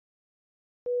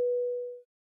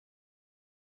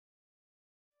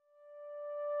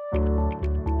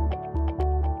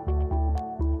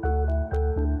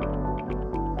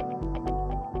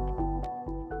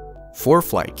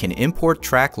ForeFlight can import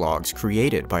track logs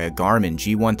created by a Garmin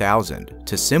G1000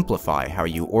 to simplify how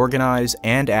you organize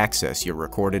and access your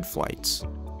recorded flights.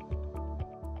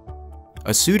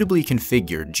 A suitably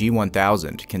configured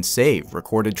G1000 can save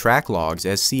recorded track logs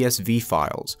as CSV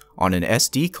files on an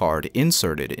SD card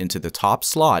inserted into the top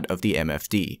slot of the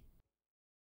MFD.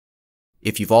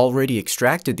 If you've already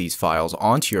extracted these files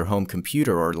onto your home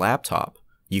computer or laptop,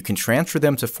 you can transfer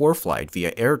them to ForeFlight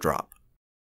via AirDrop,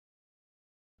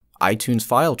 iTunes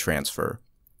file transfer,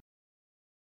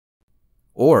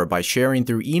 or by sharing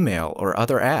through email or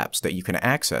other apps that you can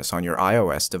access on your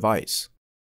iOS device.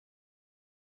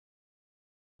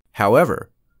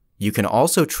 However, you can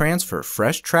also transfer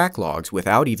fresh track logs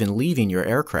without even leaving your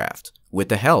aircraft with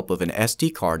the help of an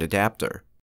SD card adapter.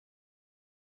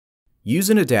 Use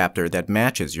an adapter that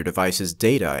matches your device's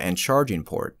data and charging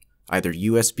port, either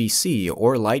USB-C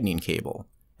or Lightning cable,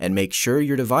 and make sure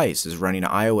your device is running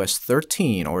iOS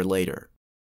 13 or later.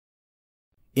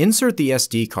 Insert the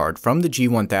SD card from the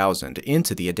G1000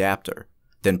 into the adapter,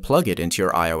 then plug it into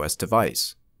your iOS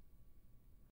device.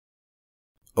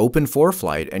 Open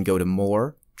ForeFlight and go to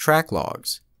More, Track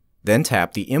Logs, then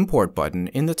tap the Import button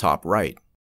in the top right.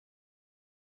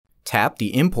 Tap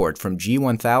the Import from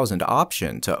G1000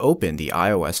 option to open the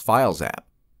iOS Files app.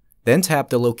 Then tap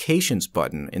the Locations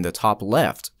button in the top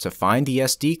left to find the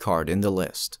SD card in the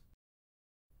list.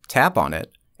 Tap on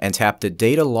it and tap the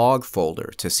Data Log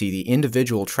folder to see the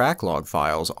individual track log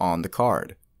files on the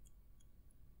card.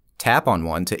 Tap on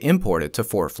one to import it to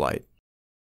ForeFlight.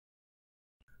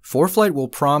 ForeFlight will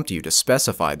prompt you to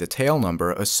specify the tail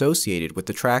number associated with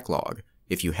the track log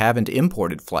if you haven't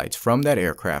imported flights from that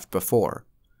aircraft before,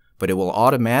 but it will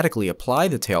automatically apply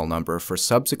the tail number for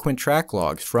subsequent track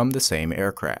logs from the same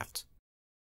aircraft.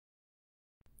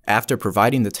 After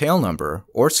providing the tail number,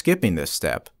 or skipping this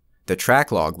step, the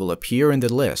track log will appear in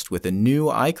the list with a new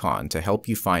icon to help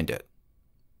you find it.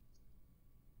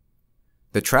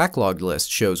 The track log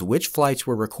list shows which flights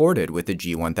were recorded with the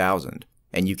G1000,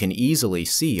 and you can easily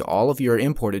see all of your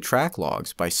imported track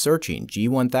logs by searching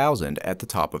G1000 at the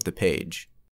top of the page.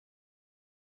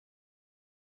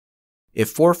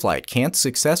 If ForeFlight can't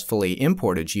successfully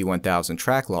import a G1000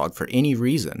 track log for any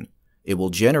reason, it will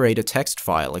generate a text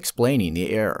file explaining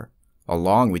the error,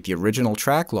 along with the original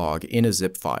track log in a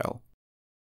zip file.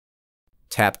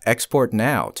 Tap Export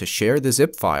Now to share the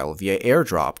zip file via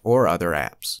AirDrop or other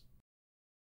apps.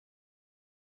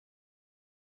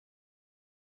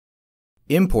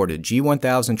 Imported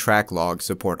G1000 track logs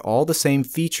support all the same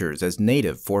features as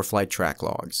native ForeFlight track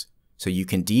logs, so you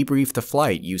can debrief the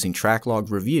flight using track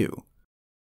log review,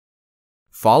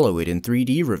 follow it in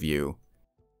 3D review,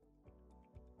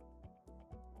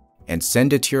 and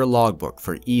send it to your logbook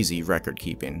for easy record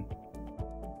keeping.